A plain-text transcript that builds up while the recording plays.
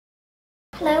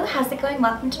Hello, how's it going?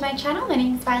 Welcome to my channel. My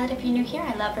name is Violet. If you're new here,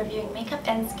 I love reviewing makeup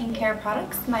and skincare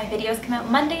products. My videos come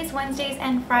out Mondays, Wednesdays,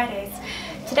 and Fridays.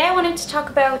 Today I wanted to talk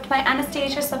about my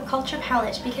Anastasia Subculture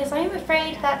palette because I am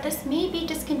afraid that this may be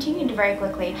discontinued very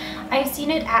quickly. I've seen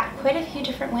it at quite a few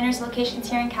different winners locations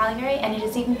here in Calgary, and it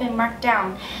has even been marked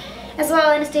down. As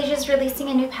well, Anastasia is releasing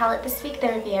a new palette this week, the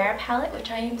Riviera palette, which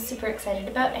I am super excited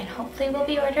about and hopefully will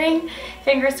be ordering,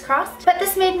 fingers crossed. But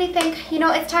this made me think, you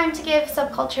know, it's time to give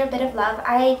Subculture a bit of love.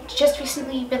 I just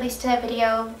recently released a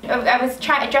video. I was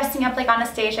dressing up like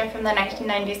Anastasia from the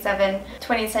 1997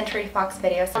 20th Century Fox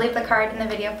video. So I'll leave the card in the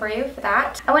video for you for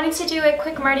that. I wanted to do a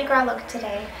quick Mardi Gras look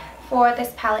today for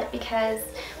this palette because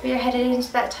we are headed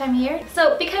into that time of year.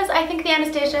 So because I think the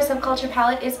Anastasia Subculture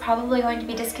palette is probably going to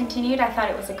be discontinued, I thought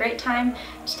it was a great time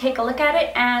to take a look at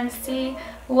it and see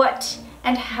what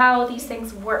and how these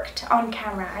things worked on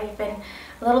camera. I've been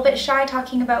a little bit shy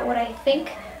talking about what I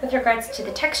think with regards to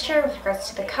the texture, with regards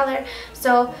to the color.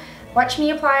 So watch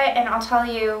me apply it and I'll tell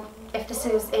you if this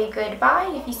is a good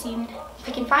buy, if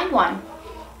you can find one,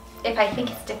 if I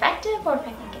think it's defective or if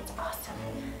I think it's awesome.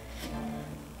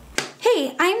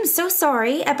 Hey, I'm so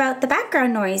sorry about the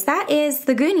background noise. That is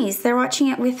the Goonies. They're watching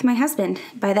it with my husband.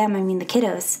 By them, I mean the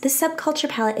kiddos. This Subculture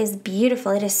palette is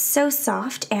beautiful. It is so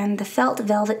soft, and the felt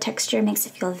velvet texture makes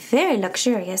it feel very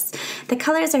luxurious. The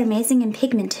colors are amazing and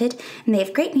pigmented, and they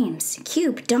have great names.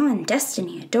 Cube, Dawn,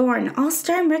 Destiny, Adorn,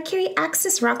 All-Star, Mercury,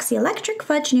 Axis, Roxy, Electric,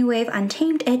 Fudge, New Wave,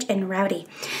 Untamed, Edge, and Rowdy.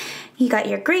 You got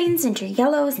your greens and your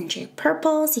yellows and your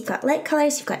purples. You've got light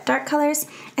colors, you've got dark colors.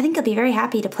 I think you'll be very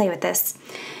happy to play with this.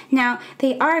 Now,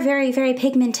 they are very, very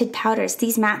pigmented powders.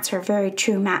 These mattes are very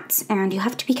true mattes, and you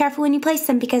have to be careful when you place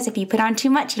them because if you put on too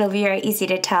much, it'll be very easy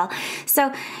to tell.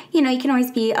 So, you know, you can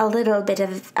always be a little bit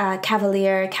of a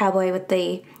cavalier, cowboy with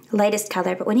the lightest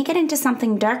color, but when you get into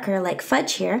something darker like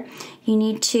Fudge here, you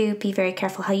need to be very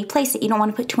careful how you place it. You don't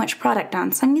want to put too much product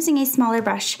on. So I'm using a smaller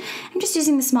brush. I'm just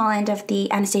using the small end of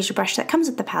the Anastasia brush that comes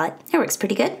with the palette. It works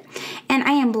pretty good. And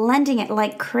I am blending it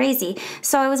like crazy.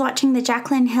 So I was watching the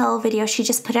Jaclyn Hill video she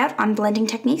just put out on blending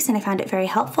techniques and I found it very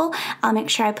helpful. I'll make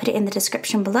sure I put it in the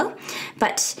description below.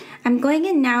 But I'm going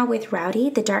in now with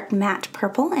Rowdy, the dark matte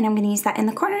purple, and I'm going to use that in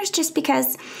the corners just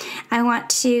because I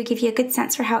want to give you a good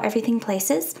sense for how everything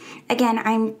places. Again,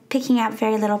 I'm picking out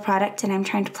very little product and I'm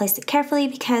trying to place it carefully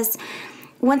because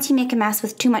once you make a mess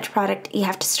with too much product, you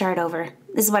have to start over.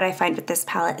 This is what I find with this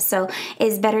palette. So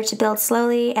it's better to build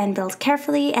slowly and build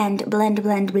carefully and blend,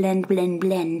 blend, blend, blend,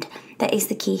 blend. That is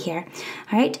the key here.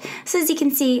 All right, so as you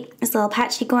can see, it's a little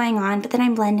patchy going on, but then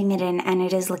I'm blending it in and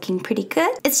it is looking pretty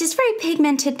good. It's just very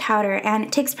pigmented powder and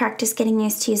it takes practice getting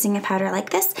used to using a powder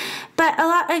like this. But a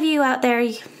lot of you out there,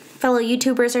 fellow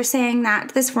YouTubers, are saying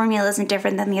that this formula isn't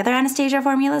different than the other Anastasia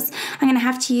formulas. I'm gonna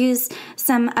have to use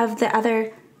some of the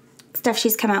other stuff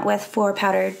she's come out with for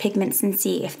powdered pigments and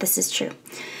see if this is true.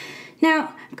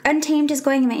 Now, Untamed is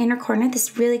going in my inner corner.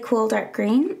 This really cool dark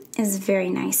green is very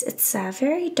nice. It's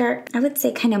very dark, I would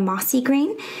say kind of mossy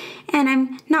green. And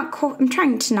I'm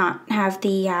trying to not have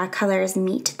the colors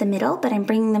meet the middle, but I'm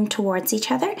bringing them towards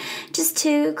each other just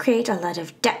to create a lot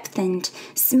of depth and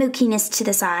smokiness to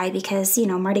this eye because, you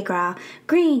know, Mardi Gras,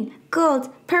 green, gold,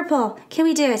 purple, can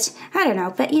we do it? I don't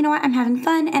know, but you know what, I'm having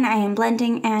fun and I am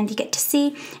blending and you get to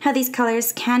see how these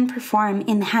colors can perform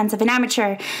in the hands of an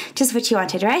amateur. Just what you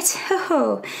wanted, right?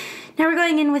 Oh. Now we're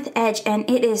going in with Edge and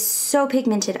it is so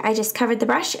pigmented. I just covered the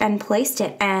brush and placed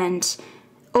it and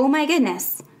oh my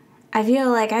goodness, I feel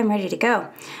like I'm ready to go.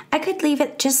 I could leave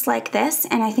it just like this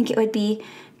and I think it would be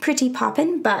pretty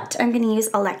poppin', but I'm going to use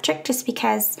electric just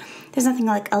because there's nothing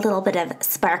like a little bit of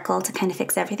sparkle to kind of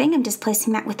fix everything. I'm just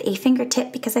placing that with a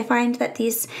fingertip because I find that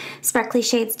these sparkly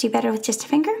shades do better with just a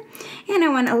finger. And I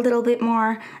want a little bit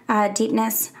more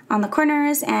deepness on the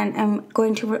corners, and I'm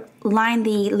going to line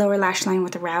the lower lash line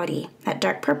with the Rowdy, that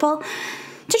dark purple,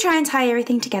 to try and tie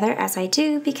everything together as I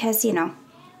do because, you know,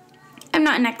 I'm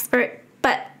not an expert,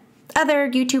 but other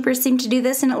YouTubers seem to do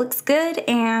this and it looks good,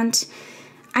 and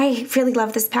I really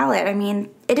love this palette. I mean,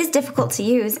 it is difficult to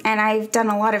use, and I've done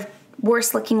a lot of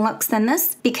worse looking looks than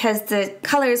this because the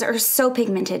colors are so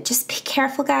pigmented. Just be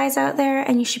careful, guys, out there,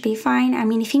 and you should be fine. I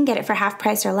mean, if you can get it for half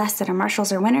price or less at a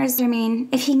Marshalls or Winners, I mean,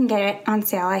 if you can get it on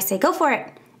sale, I say go for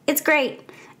it. It's great.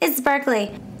 It's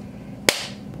sparkly.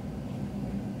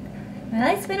 My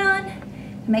light's been on,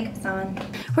 the makeup's on.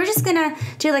 We're just gonna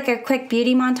do like a quick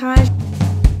beauty montage.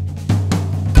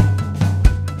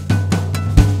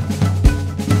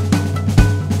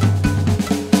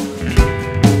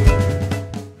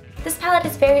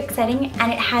 very exciting,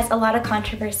 and it has a lot of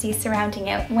controversy surrounding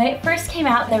it. When it first came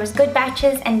out, there was good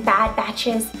batches and bad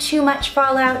batches, too much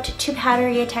fallout, too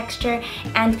powdery a texture,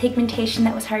 and pigmentation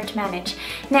that was hard to manage.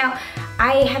 Now,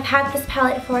 I have had this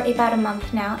palette for about a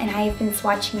month now, and I have been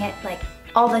swatching it like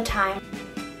all the time.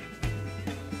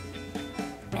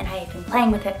 And I have been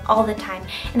playing with it all the time.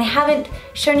 And I haven't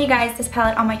shown you guys this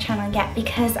palette on my channel yet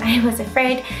because I was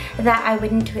afraid that I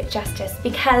wouldn't do it justice,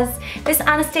 because this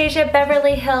Anastasia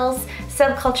Beverly Hills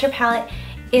Subculture palette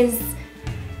is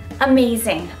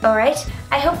amazing, alright?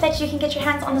 I hope that you can get your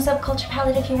hands on the Subculture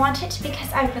palette if you want it,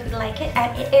 because I really like it,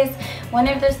 and it is one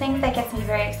of those things that gets me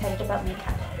very excited about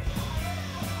makeup.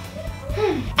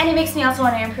 And it makes me also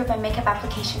want to improve my makeup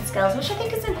application skills, which I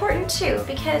think is important too,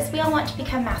 because we all want to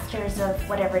become masters of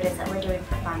whatever it is that we're doing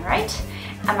for fun, right?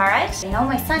 Am I right? You know,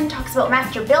 my son talks about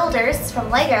master builders from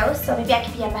Lego, so maybe I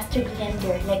could be a master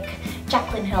blender like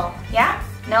Jaclyn Hill. Yeah?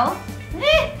 No?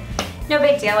 No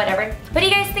big deal, whatever. What do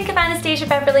you guys think of Anastasia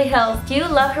Beverly Hills? Do you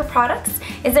love her products?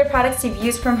 Is there products you've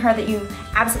used from her that you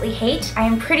absolutely hate? I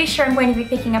am pretty sure I'm going to be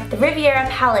picking up the Riviera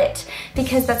palette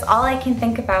because that's all I can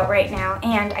think about right now,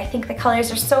 and I think the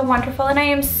colors are so wonderful, and I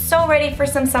am so ready for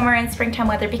some summer and springtime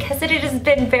weather because it has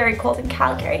been very cold in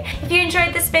Calgary. If you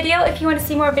enjoyed this video, if you want to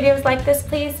see more videos like this,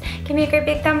 please give me a great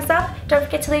big thumbs up. Don't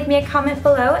forget to leave me a comment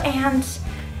below and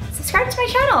subscribe to my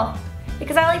channel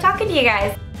because I like talking to you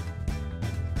guys.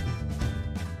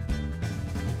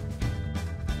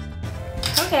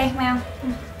 Okay, well,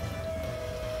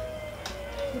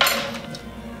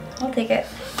 I'll take it.